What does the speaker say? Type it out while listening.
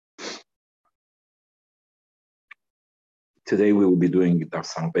Today we will be doing Daf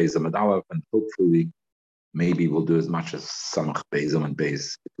Samach Beis Amud Aleph, and hopefully, maybe we'll do as much as Samach Beis Amud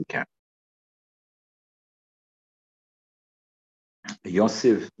Beis if we can.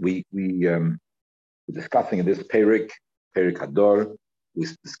 Yosef, we're discussing in this Perik Hador.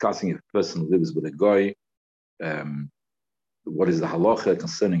 We're discussing if a person lives with a goy, what is the halacha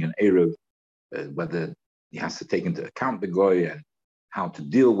concerning an Erev, whether he has to take into account the goy and how to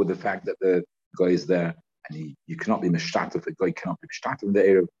deal with the fact that the goy is there, and you cannot be mishtatev, the goy cannot be mishtatev in the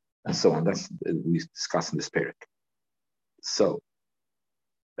Erev, and so on. That's we discuss in this Perik. So,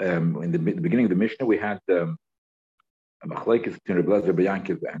 in the beginning of the Mishnah, we had a machlekes between Rebbe Lezer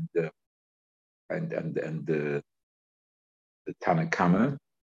B'Yankiv and the Tanakama,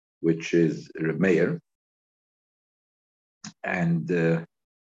 which is Reb Meir, and the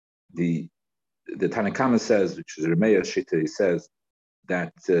Tanakama says, which is Reb Meir Shita, he says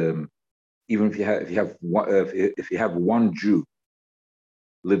that even if you have one Jew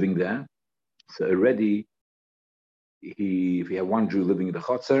living there, so already if you have one Jew living in the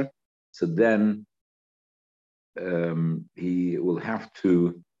Chotzer, so then he will have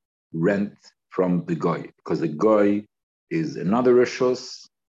to rent from the goy, because the goy is another rishos.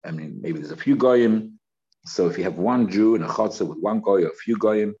 I mean, maybe there's a few goyim. So if you have one Jew in a chotzer with one goy or a few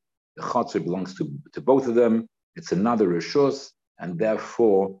goyim, the chotzer belongs to both of them. It's another rishos, and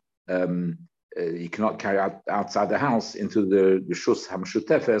therefore you cannot carry out outside the house into the rishos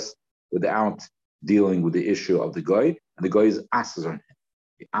hamashutefes without dealing with the issue of the goy. And the goy is asers on him.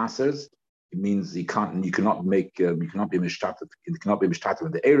 The asers, it means you cannot be mishtatev. It cannot be mishtatev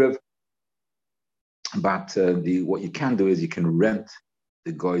in the erev. But what you can do is you can rent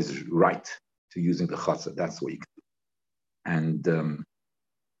the goy's right to using the chotzer. That's what you can do. And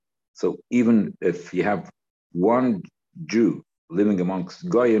so even if you have one Jew living amongst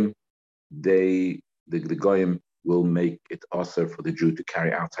goyim, the goyim will make it also for the Jew to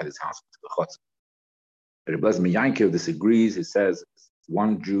carry outside his house to the chotzer. Rebbe Lezer B'Yankiv disagrees. He says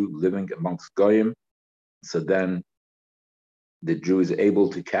one Jew living amongst goyim, so then the Jew is able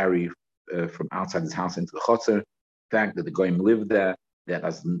to carry from outside his house into the chotzer. The fact that the goyim live there, that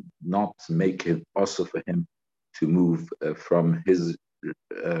does not make it also for him to move from his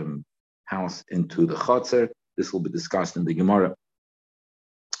house into the chotzer. This will be discussed in the Gemara.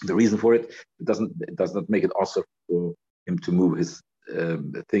 The reason for it does not make it also for him to move his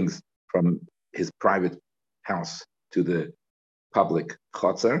things from his private house to the public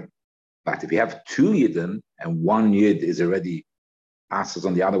chotzer. But if you have two yidden and one yid is already asks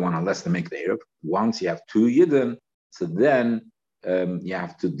on the other one unless they make the erev. Once you have two yidden, so then you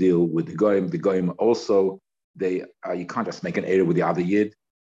have to deal with the goyim. The goyim also, you can't just make an erev with the other yid.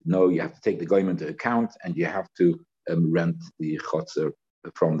 No, you have to take the goyim into account, and you have to rent the chotzer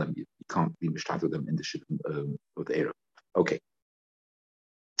from them. You can't be mishtat with them in the shidden of the erev. Okay,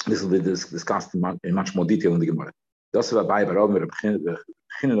 this will be discussed in much more detail in the Gemara. So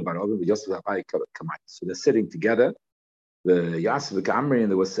they're sitting together. The Yasef the Kamri,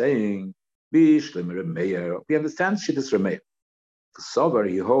 and they were saying, Bish Meir. We understand Shittas Remeir. Sover,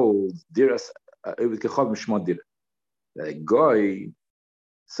 he holds Diras the goy.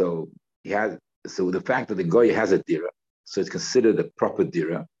 So the fact that the goy has a dira, so it's considered a proper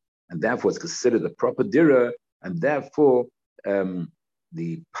dira, and therefore it's considered a proper dira, and therefore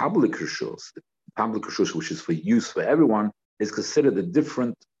the public rishus, which is for use for everyone, is considered a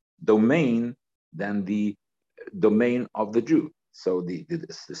different domain than the domain of the Jew. So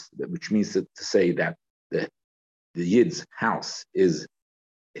which means to say that the Yid's house is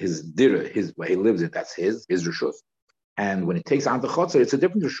his dira, where he lives in, that's his rishus. And when he takes out the chotzer, it's a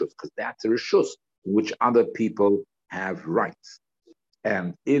different rishus, because that's a rishus in which other people have rights.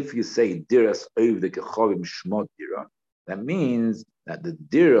 And if you say diras oiv the kechovim shmot dira, that means that the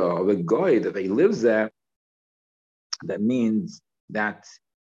dira of a goy that he lives there, that means that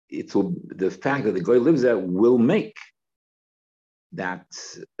the fact that the goy lives there will make that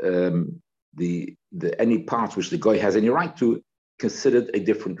any parts which the goy has any right to considered a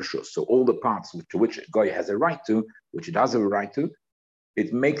different rishus. So all the parts to which a goy has a right to, which it does have a right to,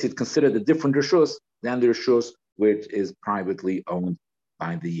 it makes it considered a different rishus than the rishus which is privately owned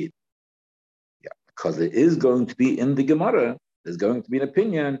by the yid. Yeah, because it is going to be in the Gemara. There's going to be an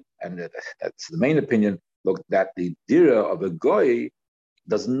opinion, and that's the main opinion. Look, that the dira of a goy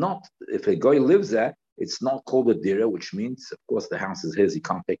does not, if a goy lives there, it's not called a dira, which means, of course, the house is his, he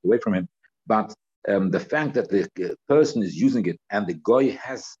can't take away from him. But the fact that the person is using it and the goy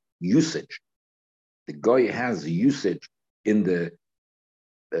has usage, in the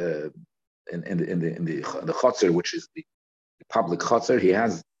chotzer, which is the public chotzer, he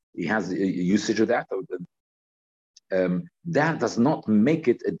has the usage of that. that does not make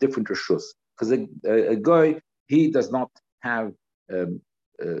it a different reshus. Because a guy, he does not have,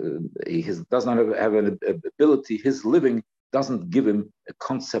 he does not have an ability, his living doesn't give him a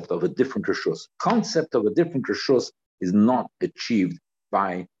concept of a different reshus. Concept of a different reshus is not achieved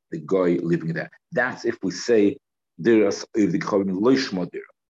by the guy living there. That's if we say, Diras Eivdikhavim Loishma Dira.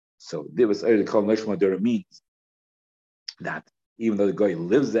 So Diras Eivdikhavim Loishma Dira means that even though the guy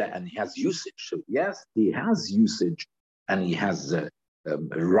lives there and he has usage, so yes, he has usage and he has a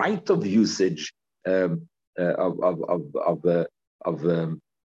right of usage of the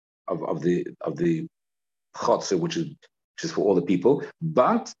chotzer, which is for all the people,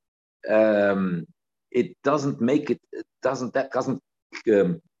 but it doesn't make it. That doesn't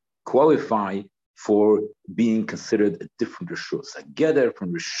qualify for being considered a different reshus. A gather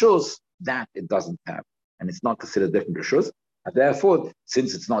from reshus that it doesn't have, and it's not considered different reshus. And therefore,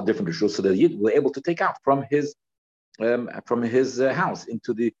 since it's not different reshus, so the yid will be able to take out from his house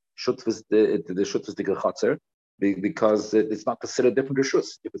into the shutfas dikal chotzer, because it's not considered different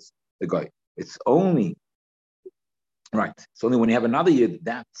reshus if it's the guy. It's only right. It's only when you have another yid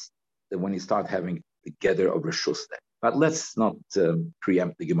that's when you start having the gather of reshus there. But let's not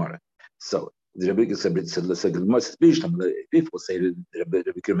preempt the Gemara. So the Rebbe said, if we'll say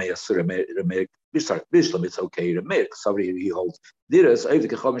it's okay. Sorry, he holds dira. So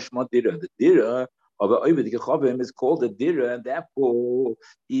the dira of a is called a dira, and therefore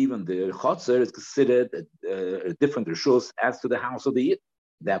even the chotzer is considered a different reshus as to the house of the yid.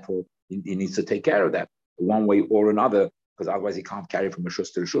 Therefore, he needs to take care of that one way or another, because otherwise he can't carry from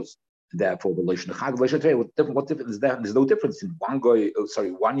reshus to reshus. Therefore, the Lashon Chag, what difference is there? There's no difference in one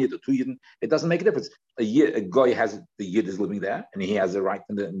yid or 2 yid. It doesn't make a difference. A guy has, the yid is living there, and he has a right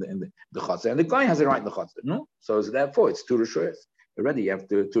in the chotzer, and the guy has a right in the chotzer. No, so therefore it's 2 reshus. Already you have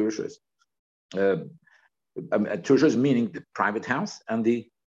 2 reshus. 2 reshus meaning the private house and the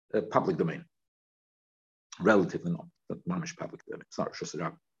public domain. Relatively not mamish public domain. It's not reshus.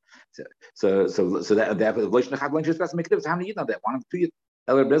 So that therefore the Lashon Chag doesn't make a difference. How many yid are there? 1 or 2 yid.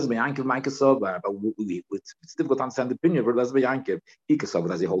 But it's difficult to understand the opinion of Rebbe Yankiv.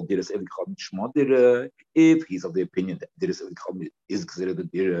 As he holds Diras if he's of the opinion that Diras is considered a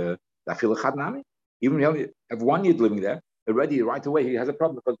Dira, even if you have 1 yid living there, already right away he has a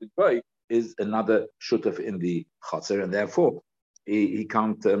problem, because the guy is another shutaf in the chotzer, and therefore he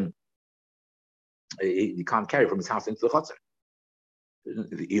can't carry from his house into the chotzer. And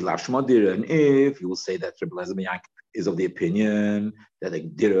if you will say that Rebbe Yankiv is of the opinion that a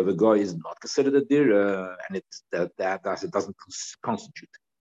dira of a guy is not considered a dira, and it's that it doesn't constitute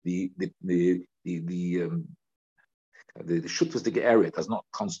the shutfistic area does not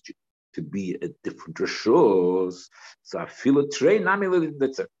constitute to be a different reshus. So I feel a train.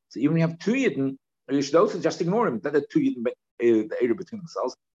 So even when you have 2 yidden, you should also just ignore him. That the 2 yidden the area between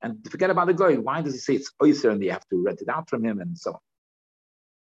themselves, and forget about the guy. Why does he say it's oyser and they have to rent it out from him and so on?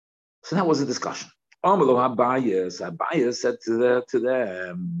 So that was a discussion. Abaye said to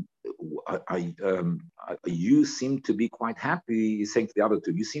them, you seem to be quite happy. He's saying to the other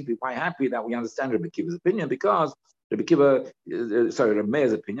 2, you seem to be quite happy that we understand Rebbe Kiva's opinion, because Rebbe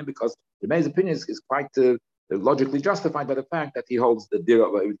Meir's opinion, because Rebbe Meir's opinion is quite logically justified by the fact that he holds the dira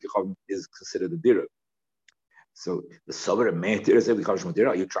of Eivid is considered a dira. So the Sovereign Meir is Are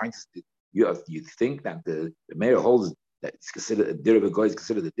you trying to you think that the Meir holds that it's considered a dira of a guy is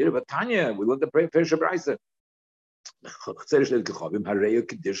considered a dira? But Tanya, we learned the Perisha Brisa.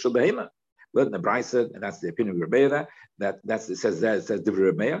 Learn the Brisa, and that's the opinion of Rebbe. It says Divri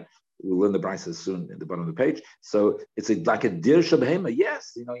Rebbe. We'll learn the Brisa soon at the bottom of the page. So it's like a dir shabehema.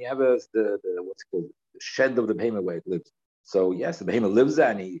 Yes, you have the what's it called, the shed of the behema where it lives. So yes, the behema lives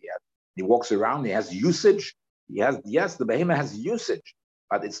there, and he walks around. He has usage. The behema has usage,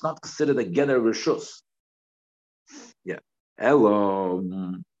 but it's not considered a gather reshus. Yeah. Hello.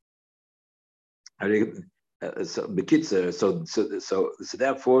 So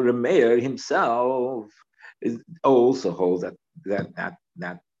therefore, the mayor himself also holds that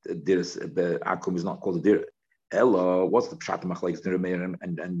diras akum is not called a dir. Hello, what's the pshat machlekes the mayor and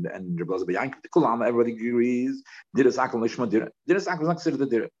Rebbe Yankiv? The kulam, everybody agrees. Diras akum lishma dir. Diras akum is not considered a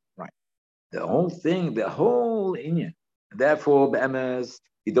dir. Right. The whole thing, the whole inyan. Therefore, be'emes,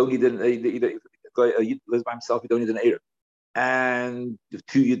 you don't need a yid lives by himself. You don't need an eira. And if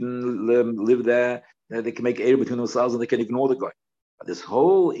 2 yidden live there, they can make eira between themselves and they can ignore the goy. But this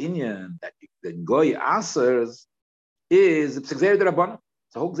whole inyan that the goy answers is b'gzeira d'rabbanan.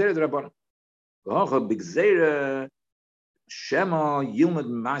 It's a whole gzeira d'rabbanan. B'gzeira shema yilmad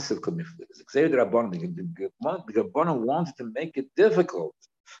ma'asav kamifli. It's a gzeira d'rabbanan. The rabbanan wanted to make it difficult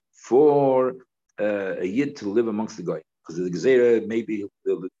for a yid to live amongst the goy, because the gezerah maybe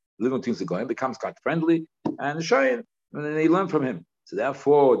living amongst the goy becomes quite friendly and shy, and then they learn from him. So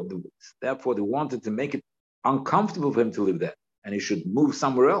therefore they wanted to make it uncomfortable for him to live there, and he should move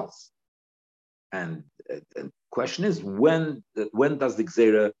somewhere else. And the question is, when does the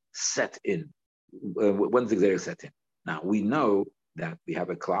gezerah set in? When does the gezerah set in? Now we know that we have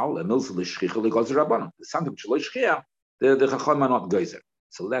a klal, a milsa l'shchicha l'gozer rabbanon. Something shloishchiach, the chacham are not gozer.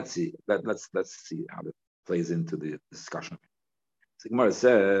 So let's see. Let's see how it plays into the discussion. So Gemara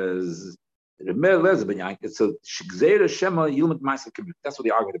says, so gzeira shema yilmud ma'asav kibbutz. That's what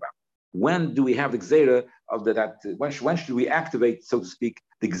they argued about. When do we have the gzeira of that? When should we activate, so to speak,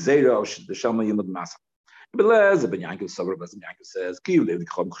 the gzeira of the shema yilmud ma'asav? Ben Yankov says,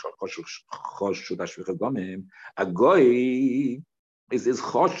 a goy is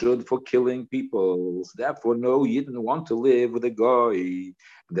choshud for killing people. So therefore, no, you didn't want to live with a goy.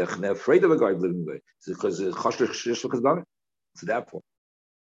 They're afraid of a goy living with. Because choshud. So therefore,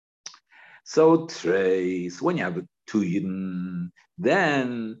 so when you have two yidden,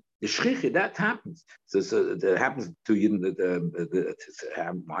 then the shchicha that happens. So that happens to yidden.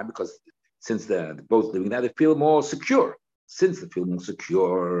 Why? Because since they're both living there, they feel more secure. Since they feel more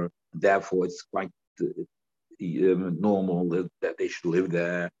secure, therefore it's quite normal that they should live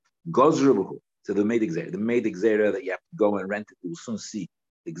there. Gozrabahu. So they made exera. They made exera that you have to go and rent it. You will soon see.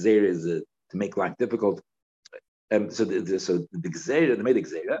 The exera is to make life difficult. So the exera, they made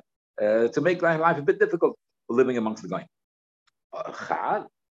exera to make life a bit difficult for living amongst the goyim.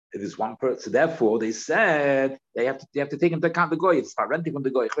 It is one person. So therefore, they said they have to take into account the goy. You start renting from the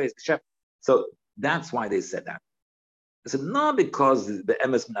goy. So that's why they said that. They said not because the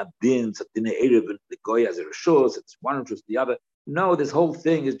emes minadin, the goy as a rishus, it's one interest the other. No, this whole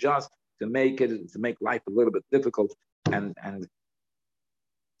thing is just to make life a little bit difficult, and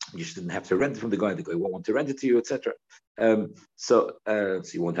you shouldn't have to rent it from the guy. The guy won't want to rent it to you, etc. So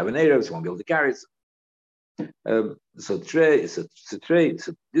you won't have an Erev, so you won't be able to carry it. So this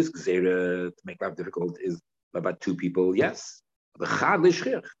gzeira to make life difficult is about two people. Yes, the chad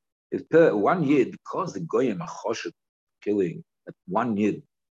l'shchich is per one yid, because the goyim are choshed killing. That one yid,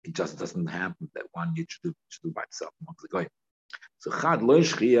 it just doesn't happen that one yid should do by itself amongst the goyim. So chad lo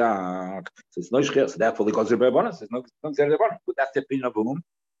shchiach. So it's no shchiach. So therefore, the gozer b'rabbanan. So it's no gzeira b'rabbanan. But that's the opinion of whom?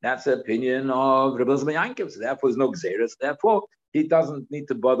 That's the opinion of Rabbi Ben Yankov. So therefore, there's no gzeira. So therefore, he doesn't need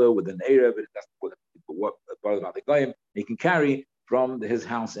to bother with an erev. It doesn't bother about the goyim. He can carry from his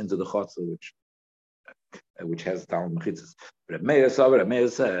house into the chotzer, which has Talmud Mechitzas. Reb Meir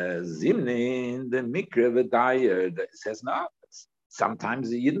says, Zimnin, the mikra v'dayer, says no.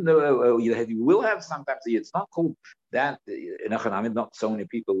 Sometimes you will have sometimes it's not cool that in a Chanamid not so many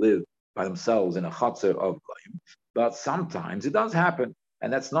people live by themselves in a chotzer of goyim, but sometimes it does happen,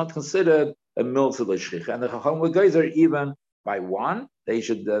 and that's not considered a milsa l'shchich. And the chacham with geyser, even by one, they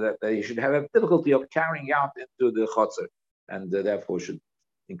should have a difficulty of carrying out into the chotzer, and therefore should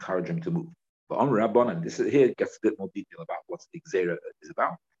encourage him to move. But on Rabbanan, here it gets a bit more detail about what the gzeira is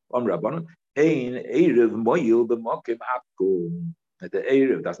about. On Rabbanan, ein erev moyil b'mokim atkum. The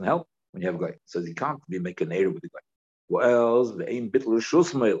erev doesn't help when you have a guy, so you can't be making an erev with the guy. What else? The ein bittul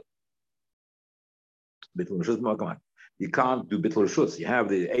rishus moyil. Bittul rishus moyil. Come on, you can't do bittul rishus. You have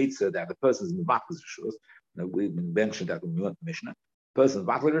the eitzah that the person is mivakos rishus. We mentioned that when we went to Mishnah. Person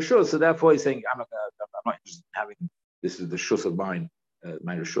mivakos rishus, so therefore he's saying, I'm not interested in having this is the shus of mine.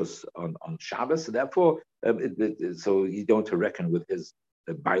 My rishus on Shabbos, so therefore, so you don't have to reckon with his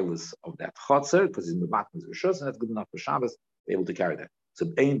bailus of that chotzer because he's mivakos rishus, and that's good enough for Shabbos. Be able to carry that. So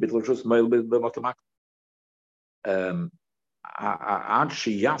ein bittul rishus moil b'mokim ad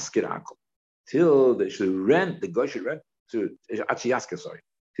sheyaskir akum, till they should rent. The guy should rent to ad sheyaskir. Sorry,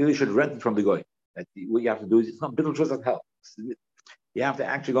 till he should rent it from the guy. That what you have to do is it's not bittul rishus that helps. You have to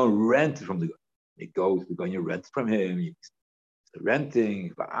actually go and rent it from the guy. You go to the guy and you rent from him.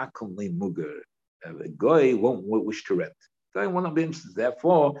 Renting, a guy won't wish to rent. The guy will not be interested.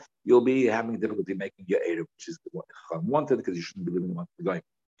 Therefore, you'll be having difficulty making your erev, which is what Chacham wanted, because you shouldn't be living among the guy.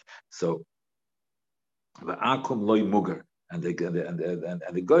 So, the akum loy muger, and the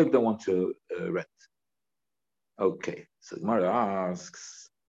guy don't want to rent. Okay, so the Gemara asks,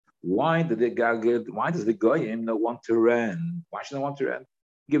 why does the guy not want to rent? Why should they want to rent?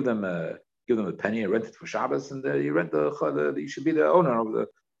 Give them a penny and rent it for Shabbos, and you rent you should be the owner of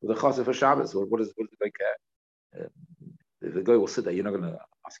the chassid for Shabbos. Or what is it like? If the guy will sit there, you're not going to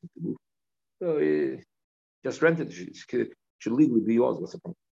ask him to move. So just rent it. It should legally be yours. What's the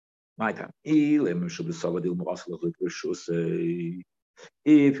problem? My time. If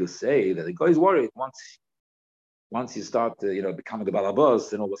you say that the guy is worried, once you start, becoming the balabos,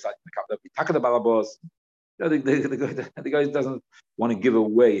 then all of a sudden you become the balabos. The guy doesn't want to give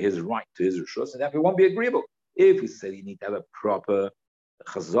away his right to his rishus, and therefore it won't be agreeable. If we say you need to have a proper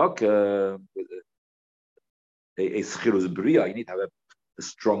chazak, a schirus bria, you need to have a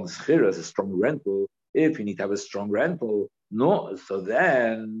strong schirus, a strong rental. If you need to have a strong rental, no, so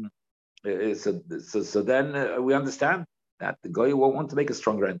then we understand that the guy won't want to make a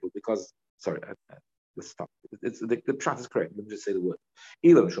strong rental because, sorry, let's stop. The pshat is correct. Let me just say the word.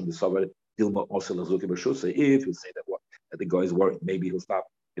 If you say that the guy is worried, maybe he'll stop.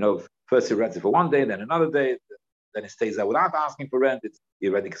 First he rents it for one day, then another day, then he stays there without asking for rent. He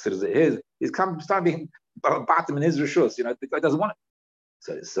already considers it his. He's come start being bottom in his rishus. The guy doesn't want it.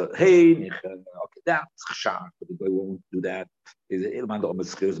 So hey, okay, that's chashar, but the guy won't do that.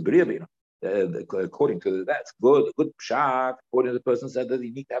 According to that's good pshat. According to the person said that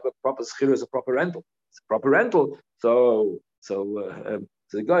you need to have a proper schirus, a proper rental. It's a proper rental. So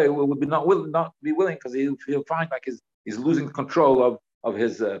the guy would not be willing because he'll find like he's losing control of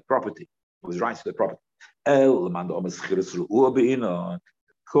his property, of his rights to the property.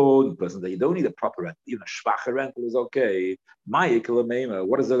 The person that you don't need a proper rental, even a schwache rental is okay.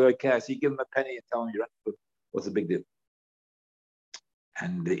 What does the guy care? So you give him a penny and tell him you rent. What's the big deal?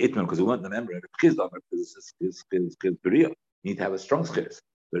 And the itman, because we want to remember, you need to have a strong schiris.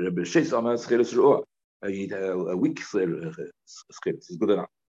 You need a weak schiris. It's good enough.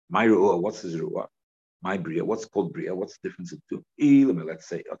 My ru'ah, what's his ru'ah? My bria, what's called bria? What's the difference in two? Let's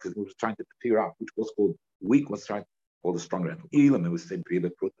say, because we're trying to figure out which was called weak, what's trying to call the strong rental. We say bria,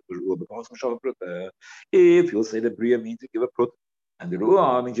 if you'll say the bria means to give a prut, and the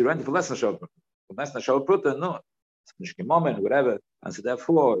ru'ah means you rent it for less than shava prut. For less than shava prut, no. It's moment, whatever, and so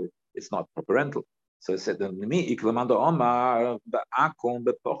therefore it's not proper rental. So it said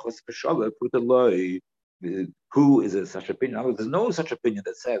who is such opinion? There's no such opinion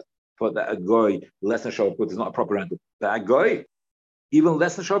that says for the agoy less than shava prut is not a proper rental. The agoy, even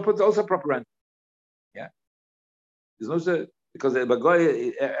less than shava prut is also proper rental. Yeah, there's no such, because the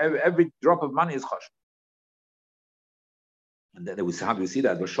agoy every drop of money is chosh. And then how do we see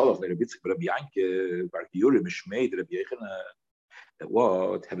that? Rabbi Yanke, Bar Yuri, Mishmeid, Rabbi Yechon,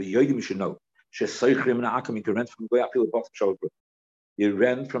 what have you should know? You rent from a guy, I feel about shava prut. You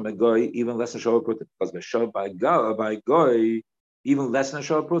rent from a guy even less than shava prut, because by guy, even less than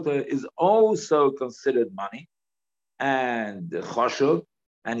shava prut is also considered money and choshev,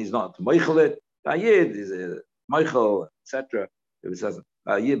 and he's not meichelit. Yid is a meichel, etc. If it says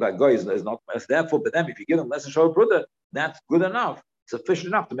yid by guy is not. Therefore, but then if you give him less than shava prut, that's good enough, sufficient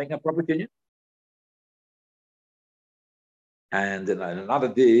enough to make a proper kinyan. And in another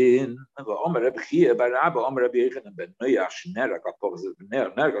din, a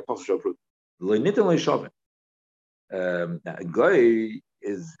guy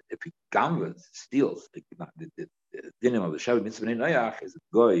is, if he gambles, steals, the din of the Shav Mitzvah Noach is a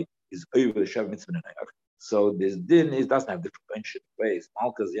guy is over the Shav Mitzvah Noach. So this din doesn't have different ancient ways.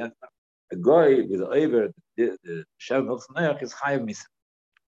 Malkas Yantna. A guy with over the Shav Mitzvah Noach is Chayav Mitzvah.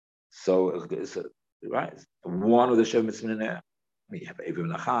 So right, one of the Shav Mitzvah Noach. You have Eivim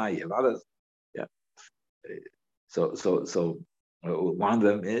Nachai, you have others. Yeah. So one of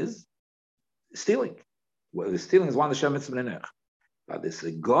them is stealing. Well, the stealing is one of the Shav Mitzvah Noach. But this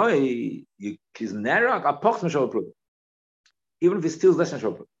guy, he's nerak a poch mishal. Even if he steals less than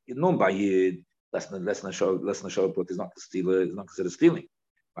shal, you know by Yid, less than shal is not stealer, is not considered stealing.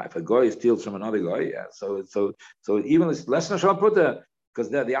 But if a guy steals from another guy, yeah. So even if it's less than shal because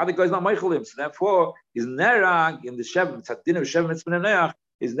the other guy is not meichelim, so therefore his nerak in the shev tzadin of shev mitzvah neach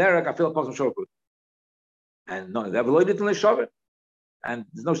is nerak I feel a poch mishal. And no, they have avoided in the shavet. And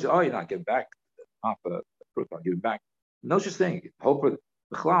there's no you're not giving back half a fruit, I'll give it back. No such thing. The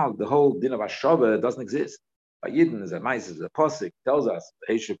whole din of Hashava doesn't exist. By Yidden is a mice, is a posik, tells us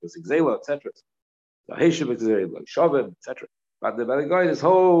the Heshiv is Xela, etc. The Heshiv is like Shavim, etc. But the guy, this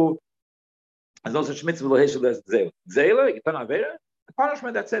whole, there's no such mitzvah, the Heshiv is Xela. Xela, you turn Avera, the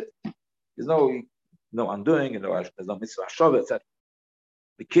punishment, that's it. There's no undoing, there's no mitzvah Hashava, etc.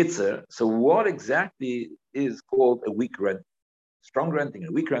 The Kitzer, so what exactly is called a weak rent? Strong renting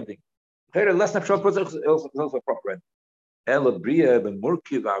and weak renting. Less than Hashava is also a proper rent. So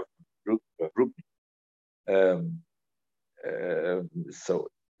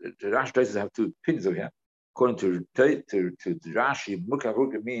the Rashi traces have two opinions over here. According to Rashi,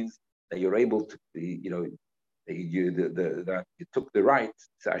 Murkav means that you're able to, that you took the right.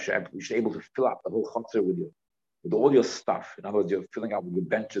 So you should be able to fill up the whole chutzner with all your stuff. In other words, you're filling up with your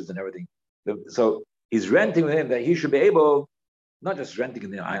benches and everything. So he's renting with him that he should be able not just renting,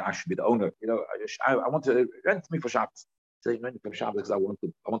 and I should be the owner. I want to rent me for Shabbos. So rent for Shabbos because I want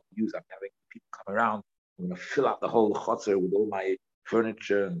to use. I'm having people come around. I'm going to fill out the whole chutzner with all my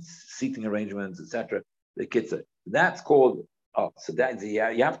furniture and seating arrangements, etc. The kids. That's called. Oh, so that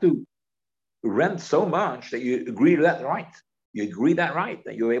you have to rent so much that you agree to that right. You agree that right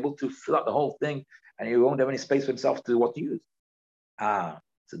that you're able to fill out the whole thing, and you won't have any space for himself to what to use.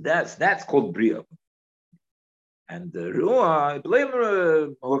 So that's called bria. And Ruah, blame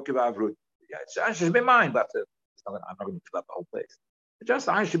yeah, it should be mine, but I'm not going to fill up the whole place. Just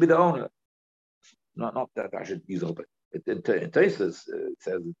I should be the owner, not that I should use all. But in Tesis, it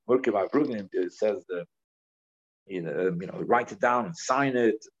says it says write it down and sign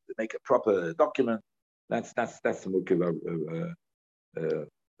it, make a proper document. That's the Murkiv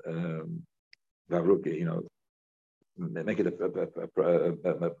make it a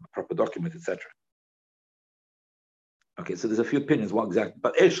proper document, etc. Okay, so there's a few opinions, what exactly,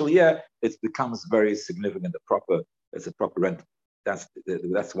 but actually, it becomes very significant. It's a proper rental. That's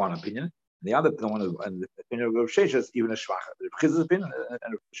one opinion. And the other one is, and the opinion of Rav Sheshes is even a schwacher. The Chiz's opinion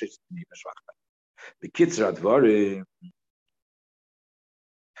and Rav Sheshes is even a schwacher. The Kitzur Advari.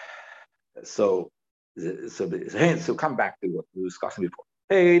 So come back to what we were discussing before.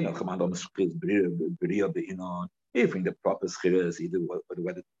 Hey, no command on the if in the proper schiras, either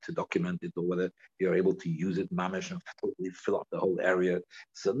whether to document it or whether you're able to use it, mamish, and totally fill up the whole area.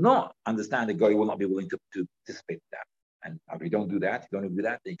 So no, understand the guy will not be willing to participate in that. And if you don't do that, then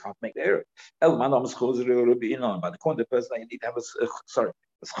you can't make the error. But the corner person, you need to have a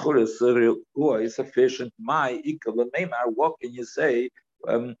schuras is sufficient. My equal what can you say?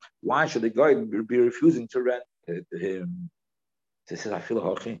 Why should the guy be refusing to rent to him? He says, I feel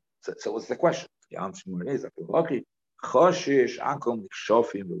hochi. So what's the question? The answer is, I feel hochi. Choshish, akom,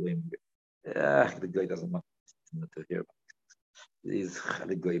 shofim, the guy doesn't want to hear about it.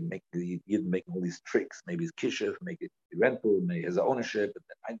 The guy making all these tricks. Maybe it's kishuf, make it rental, maybe his ownership, and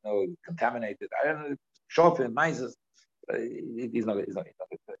I know contaminated. I don't know, shofim, mises. He's not.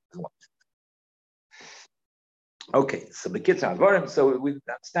 Okay, so the kids are varim. So we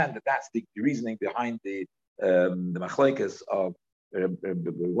understand that that's the reasoning behind the machlekes of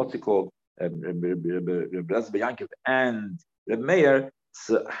what's it called, Rebbe Yankiv and Rebbe Meir.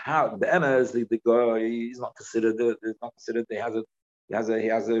 So how the Emma is the guy is not considered. Is not considered. He has a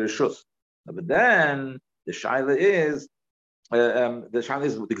rishus. But then the shaila is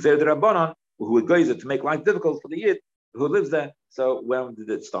the Gzeir Rabbanon who goes to make life difficult for the yid who lives there. So when did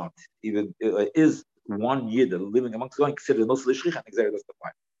it start? Even is one yid living amongst going considered most of the shlich and Gzeir doesn't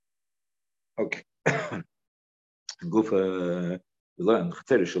apply. Okay. Go for learn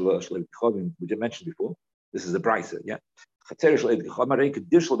we mentioned before. This is the brisa, yeah. It's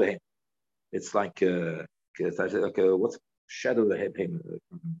like what's shadow of the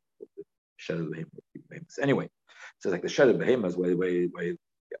shadow of the behemoth. Anyway, so like the shadow of the behemoth where yeah.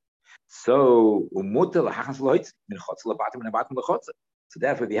 So so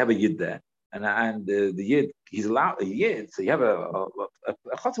therefore, if you have a yid there, and the yid he's allowed a yid, so you have a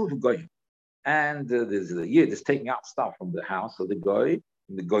chotzer with a goyim, and there's the yid is taking out stuff from the house of the guy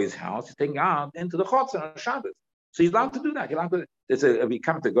in the guy's house. He's taking out into the chotzer on Shabbos. So he's allowed to do that. You're allowed to. If you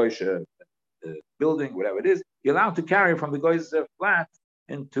come to goyish building, whatever it is, you're allowed to carry from the guy's flat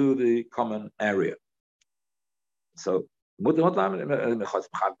into the common area. So oh,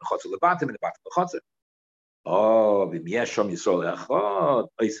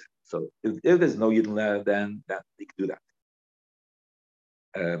 so if there's no yid there, then you can do that.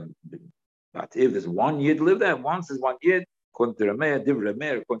 But if there's one yid live there, once there's one yid, according to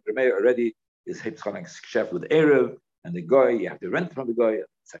Rameir already is hipschanang chef with Erev, and the guy, you have to rent from the guy,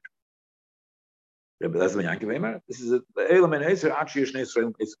 etc. This is the element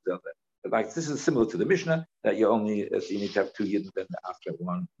like this is similar to the Mishnah that you only so you need to have two yidden then after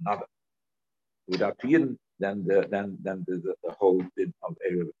one another. Without two yidden, then the whole din of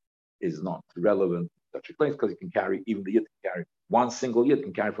Erev is not relevant to such a place because you can carry even the yid can carry one single yid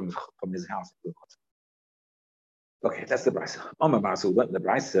can carry from his house. Okay, that's the brisa. Omar Masu went the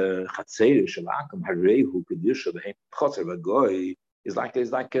brisa chatzeir shalakum harehu kedusha behem chotzer v'goy is like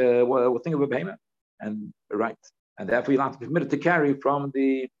what thing of a behemoth, and right, and therefore you're not permitted to carry from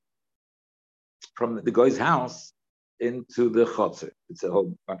the guy's house into the chotzer. It's a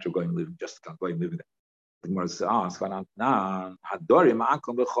whole bunch of going living, just going living there. The Gemara asks,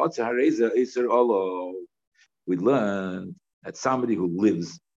 we learned that somebody who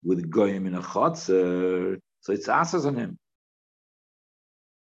lives with goyim in a chotzer, so it's asas on him,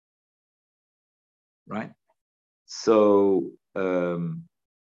 right? So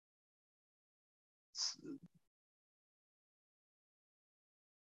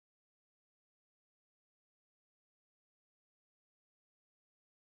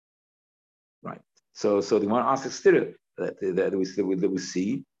So the Gemara asks still that we see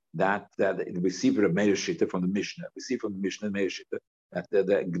that we see from the Meir Shita from the Mishnah. We see from the Mishnah Meir Shita that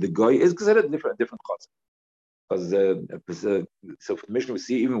the guy is considered different chutz. Because so for the Mishnah we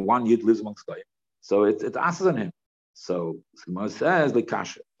see even one yid lives amongst guy. So it asks on him. So the Gemara says the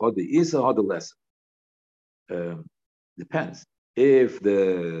kasha or the isa or the lesser. Depends if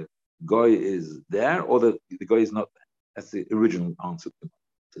the guy is there or the guy is not there. That's the original answer.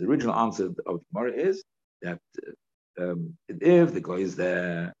 So the original answer of the Gemara is that if the guy is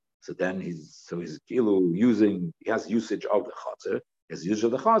there, so then he's kilu using, he has usage of the chatzar, has usage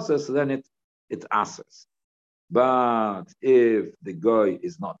of the chatzar, so then it answers. But if the guy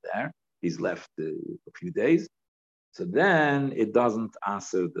is not there, he's left a few days, so then it doesn't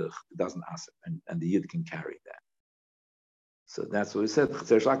answer, and the yid can carry that. So that's what we said.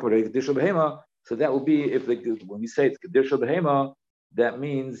 So that will be if when we say it's kedusha behema, that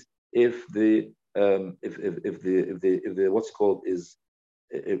means if the what's it called is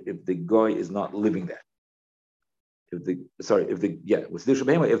if the guy is not living there. If the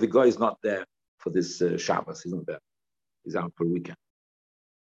guy is not there for this Shabbos, he's not there. He's out for a weekend.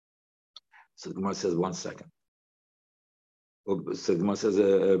 So the Gemara says 1 second. So the Gemara says,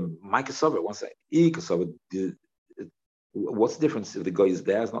 "My kasover, 1 second. E kasover. What's the difference if the guy is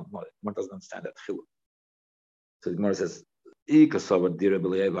there? It's not. One doesn't understand that. So the Gemara says, "E kasover dira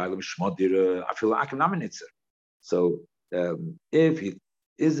b'le'ev alim shmod dira afil akim naminitzer." So if he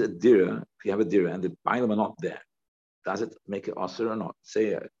is a dira, if you have a dira and the bailam are not there, does it make it asur or not?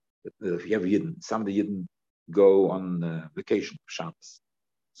 Say if you have yidden, some of the yidden go on vacation for Shabbos.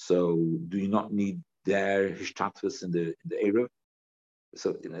 So do you not need their hishtatvus in the erev?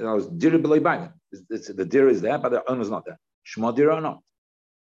 So in other words, dira b'lei bailam. The dira is there, but the owner is not there. Shma dira or not?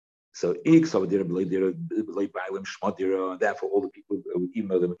 So ik of dira b'lei bailam shma dira. Therefore, all the people even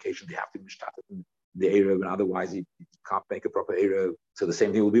though the vacation they have to be hishtatv in the erev, and otherwise you can't make a proper erev. So the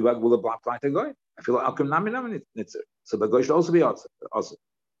same thing will apply to goy. I feel like alkum nami nitzer. So the goy should also be also.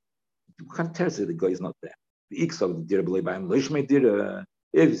 You can't tell us that the guy is not there. The ik of the dira b'lei bailam leishmei dira.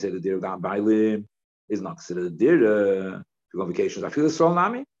 If you say the dira without bailim is not considered a dira. If you go on vacations, I feel the sol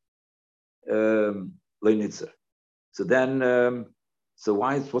nami leinitzer. So then, so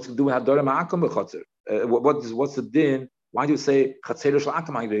what's to do with hadora ma'akom b'chotzer? What's the din? Why do you say chatzer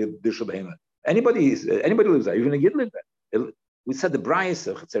shla'akom dirshu behema? Anybody lives there, even a yid lives there. We said the brayis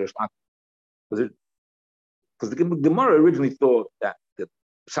of chatzer shla'akom because the Gemara originally thought that the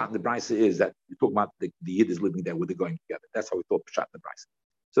pshat the brayis is that we talk about the yid is living there with the going together. That's how we thought pshat the brayis.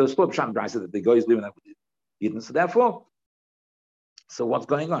 So it's thought pshat the brayis that the guy is living there with the yid, so therefore. So what's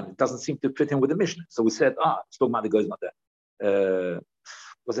going on? It doesn't seem to fit in with the Mishnah. So we said, it's talking about the guy's not there.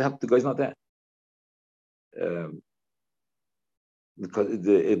 What's the help? The guy's not there. Because if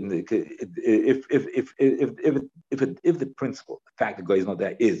the principle, the fact the guy is not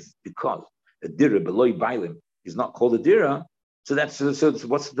there is because a dira below bailim is not called a dira, so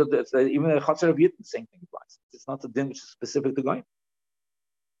what's even a chatzar of yid, the same thing applies. It's not a din which is specific to guy.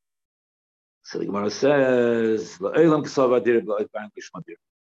 So the Gemara says, "La'olam kasava dira b'loy bailim lishma dira."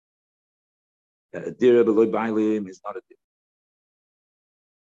 A dira b'loy bailim is not a dira.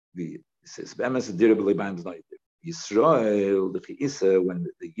 It says, "B'emes a dira b'loy bailim is not a dira." Yisrael the chiisa when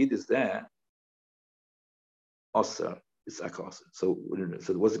the yid is there, osar it's akosar. So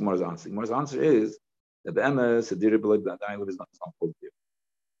what's the Gemara's answer? The Gemara's answer is that b'emes a dira b'loy bailim is not called dira.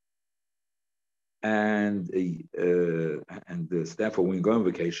 And therefore, when you go on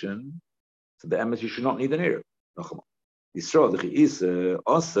vacation. So the emes you should not need an erev. Yisrael the is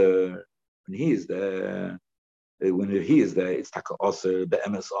also when he is there. When he is there, it's taka also the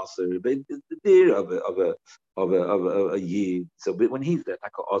emes also, but the deer of a yid. So but when he's there,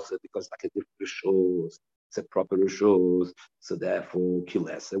 taka also because like a different rishos, it's a proper rishos. So therefore,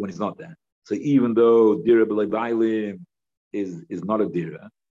 kilesa when he's not there. So even though dira b'lei bailim is not a dira,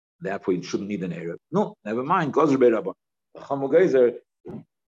 therefore you shouldn't need an erev. No, never mind. Gozer be'rabban. The chamugezer.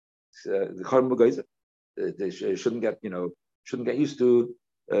 The Chorm guys, they shouldn't get used to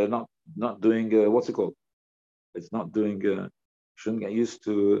not doing what's it called? It's not doing. Shouldn't get used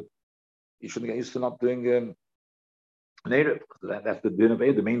to. You shouldn't get used to not doing an erev. That's the din of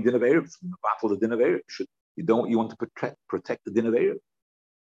erev. The main din of erev. It's the battle of the din of erev. You want to protect the din of erev.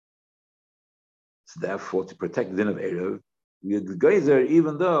 So therefore, to protect the din of erev, the guys are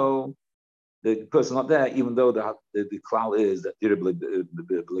even though. The person not there, even though the klal is that if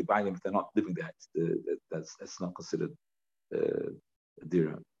they're not living there, that's not considered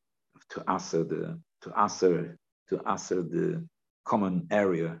dira. To answer the common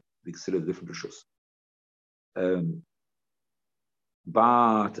area, we consider different rishus.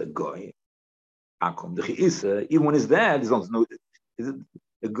 But a guy, Akum. The Chi'isa, even when it's there, there's no, the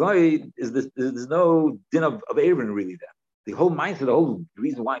guy is this, there's no din of Aaron really there. The whole mindset, the whole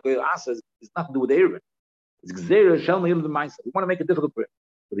reason why Goy Asa is nothing to do with Aaron. It's Gzeira Shalom Yom the mindset. We want to make it difficult for him,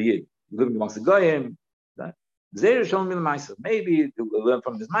 for the Yid. Living amongst the Goyim, Gzeira Shalom Yom the mindset. Maybe to learn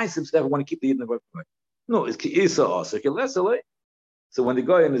from his mindset, so they want to keep the Yid in the work. No, it's Ki'isa also. So when the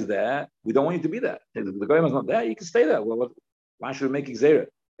Goyim is there, we don't want you to be there. If the Goyim is not there, you can stay there. Well, why should we make Gzeira?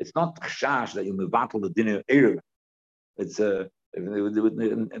 It's not chash that you mevatel the dinner Erev. It's as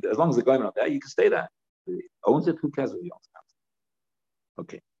long as the Goyim are not there, you can stay there. He owns it. Who cares what he owns?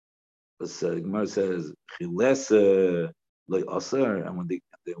 Okay. The Gemara says chiles loy aser, and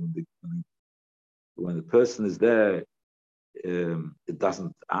when the person is there, it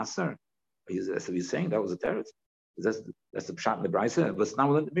doesn't aser. That's what he's saying. That was a terror. That's the pshat in the brayse. Let's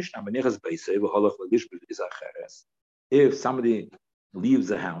now learn the Mishnah. If somebody leaves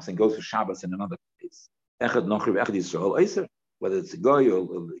the house and goes for Shabbos in another place, whether it's a guy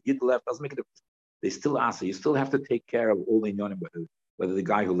or Yid left, doesn't make a difference. They still ask. You still have to take care of all the inyanim, whether the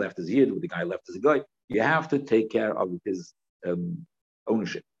guy who left is Yid or the guy who left is a guy. You have to take care of his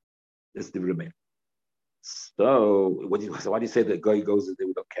ownership. This is the remain. So why do you say the guy goes that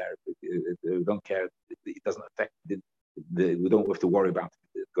we don't care? We don't care. It doesn't affect. We don't have to worry about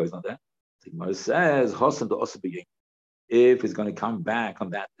it. The guy's not there. The Gemara says Hasan to also begin. If he's going to come back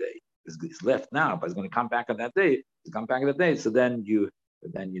on that day, he's left now, but he's going to come back on that day. He's come back on that day. So then you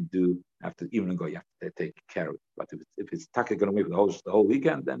do have to even go. You have to take care of it. But if it's Taka going away for the whole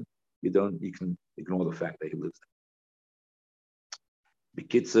weekend, then you can ignore the fact that he lives there.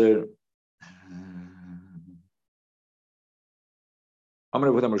 B'kitzer. Amar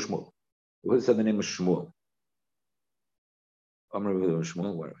Avuda Shmuel. What said the name of Shmuel? Amar Avuda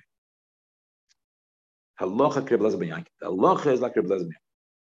Shmuel. Where are we? Halacha Reb Elazar ben Yankov. Halacha is like Reb Elazar ben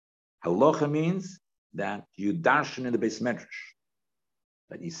Yankov. Halacha means that you darshan in the Beis Medrash.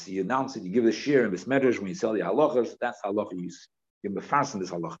 That you announce it, you give the shir in Beis Medrash when you sell the halachas. That's halacha you mefarsen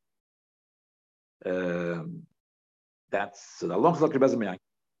this halacha. So the halacha is like Reb Elazar ben Yankov.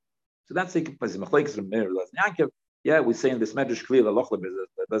 So that's the machlekes from Reb Elazar ben Yankov. Yeah, we say in this medrash clear the halacha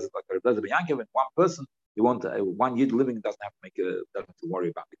is like Reb Elazar ben Yankov, and one person, you want one yid living doesn't have to doesn't have to worry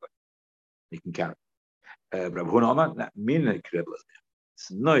about it. He can carry. It's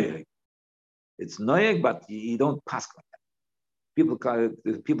noyeg. It's noyeg, but you don't pass like that.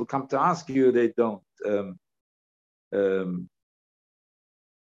 People come to ask you, they don't. And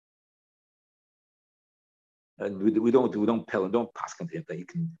we don't pass him to him that you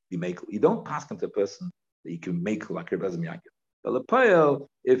can be make. You don't pass him to a person that you can make like Reb Elazar ben Yankov. But Lepayel,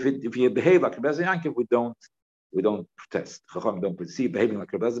 if you behave like Reb Elazar ben Yankov, we don't protest. Chacham don't perceive behaving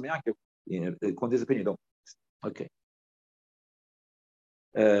like Reb Elazar ben Yankov. According to his opinion, don't. Okay.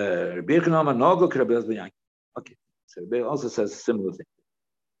 Okay. So Rebbe also says similar thing.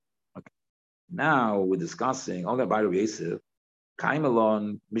 Okay. Now we're discussing all that by Rabbi Yosef.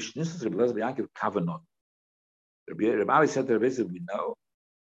 Kaimelon Mishnis Rebbe Elazar ben Yankov Kavanot. Rabbi said to Rabbi Yosef, we know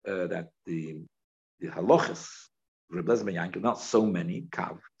that the halachas Rebbe Elazar ben Yankov, not so many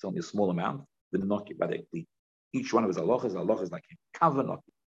kav, it's only a small amount. The noki, but each one of his halachas like him. Kavanot.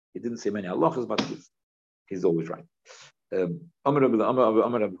 He didn't say many halachas, but he's always right. Okay,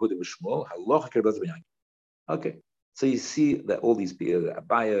 so you see that all these people, the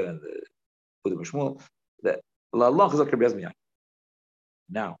Abaya and the Huda B'Shmuel, that halachas like Reb Elazar ben Yankov.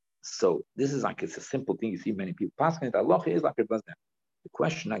 Now, so this is like it's a simple thing. You see many people passing it. Halacha is like Reb Elazar ben Yankov. The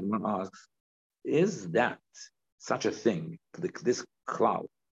question I want to ask is that such a thing? This cloud,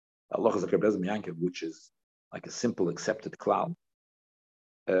 halacha is like Reb Elazar ben Yankov, which is like a simple accepted cloud.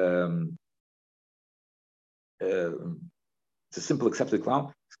 It's a simple accepted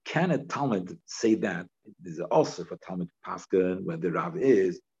cloud. Can a Talmud say that? There's also for Talmud Paskin when the Rav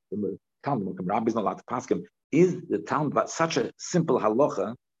is the Talmud. Rav is not allowed to Paskin. Is the Talmud but such a simple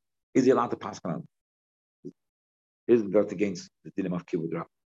halacha? Is he allowed to Paskin? Is it against the dilemma of Kivud Rav?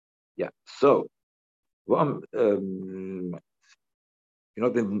 Yeah. So, you're not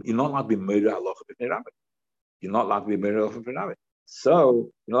allowed to be murder halacha b'nei Rabbi. You're not allowed to be murder halacha b'nei Rabbi.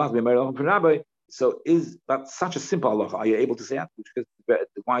 So you're not allowed to be murder halacha b'nei Rabbi. So is that such a simple halacha? Are you able to say that? Which is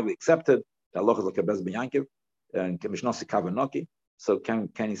widely accepted. The halacha is like a Reb Elazar ben Yankov and Mishnosi Kavanoki. So can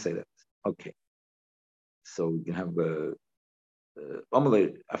you say that? Okay. So we can have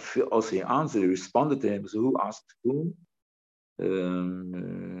Amalei. Also he answered. He responded to him. So who asked whom?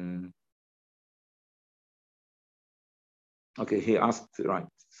 Okay, he asked right.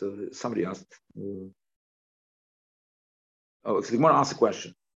 So somebody asked. So the Gemara asked a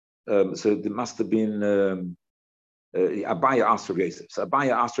question. So there must have been Abaya asked Reb Yosef. So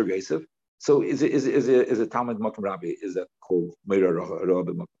Abaya asked Reb Yosef. So is a Talmud Makom Rabbi, is that called Meir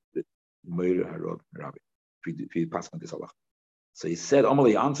Rabbi? If you pass on this Allah. So he said,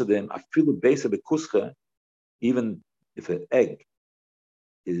 Amalei answered him, I feel the base of a kuscha, even if an egg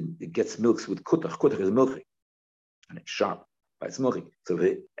it gets milks with kutach. Kutach is milky and it's sharp, but it's milky. So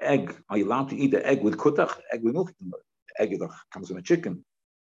the egg, are you allowed to eat the egg with kutach? Egg with milk? The egg comes from a chicken.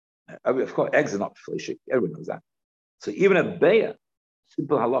 Of course, eggs are not fleshy. Everyone knows that. So even a beya,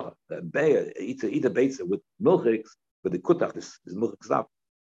 simple halacha, a beya eat a beitza with milchiks, with the kutach, this milchik stuff,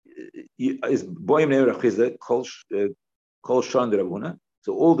 is boyim ne'er achizah kol shon de Rav Huna.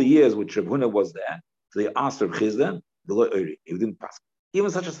 So all the years which Rav Huna was there, so they asked Rav Chizda, he didn't pass. Even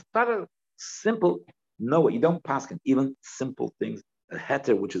such a simple, no, you don't pass even simple things. A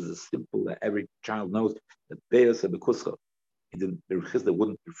heter, which is a simple that every child knows, the beis of the kuscha. Rav Chizda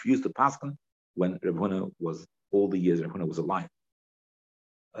wouldn't refuse to pass when Rav Huna was all the years Rav Huna was alive.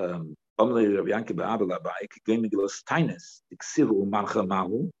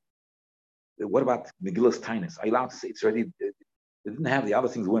 What about Megillas Tainus? Are you allowed to say it's already? They didn't have the other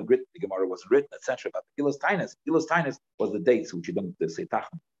things weren't written. The Gemara wasn't written, etc. But Megillas Tainus was the dates which you don't say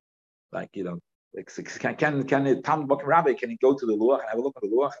tachan. Like can Talmud Makom Rabbi, can he go to the Luach and have a look at the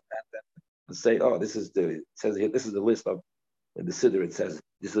Luach and say, oh, this is it says here, this is the list of the Siddur. It says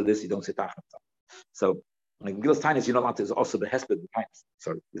this is this. You don't say tachan. So like Megillas Tainus, you're not allowed to. Is also the Hesped of Tainus.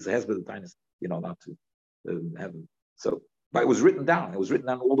 Sorry, it's the Hesped of Tainus. You're not allowed to have. So. But it was written down. It was written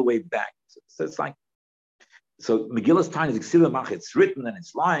down all the way back. So it's like, so Megillas Tainus Ksiva Mach. It's written and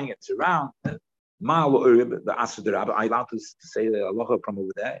it's lying. It's around. The Asr the Rabbi. I allowed to say the halacha from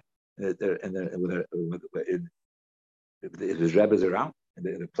over there, if his Rebbe is around, in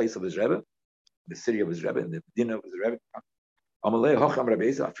the place of his Rebbe, the city of his Rebbe, and the dinner of his Rebbe. Amalei Hocham Rabbi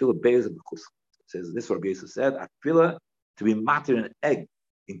Yisrael. I feel a beis of the kus. Says this. Rabbi Yisrael said, I feel it to be matter an egg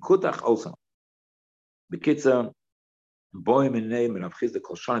in kutach also. The kitzah. Boy in name and Rav Chizda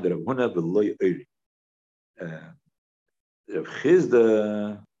kol shana de Rav Huna v'loy oiri. Rav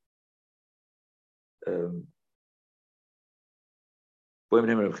Chizda boy in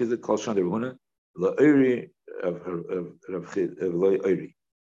name Rav Chizda kol shana de Rav Huna v'loy oiri of Rav Chizda v'loy oiri.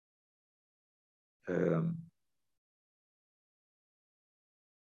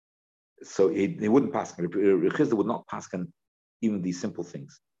 So he wouldn't pass. Rav Chizda would not pass on even these simple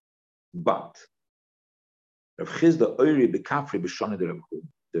things, but Rav Chizda oiri bekafri b'shana de Rav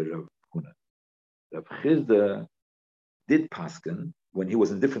Huna. Rav Chizda did paskin when he was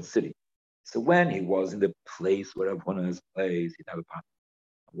in a different city. So when he was in the place where Rav Huna's place, he'd have a paskin.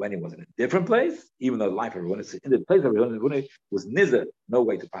 When he was in a different place, even though life of Rav Huna, in the place of Rav Huna was nizar, no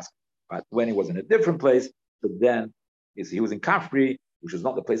way to paskin. But when he was in a different place, so then he was in Kafri, which was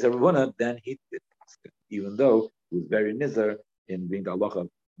not the place of Rav Huna, then he did paskin, even though he was very nizar in being the halacha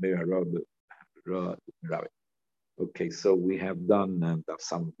Meir Rabbi. Okay, so we have done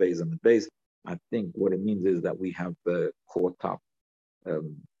some base on the base. I think what it means is that we have caught up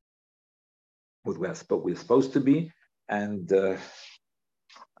with where we're supposed to be, and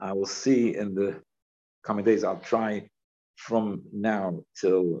I will see in the coming days. I'll try from now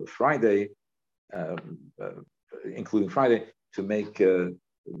till Friday, including Friday, to make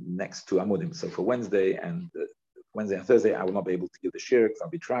next two Amudim. So for Wednesday and Thursday, I will not be able to give the shir because I'll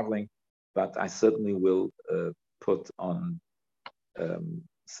be traveling, but I certainly will put on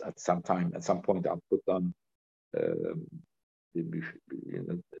at some point I'll put on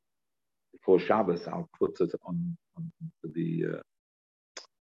before Shabbos I'll put it onto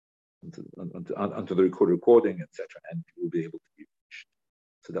the recording, etc., and we'll be able to be reached.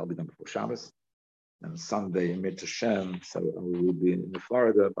 So that'll be done before Shabbos. And Sunday in Mitzvah Shem, so I will be in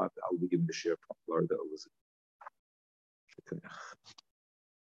Florida, but I'll be giving the share from Florida.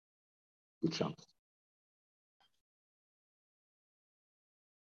 Good Shabbos.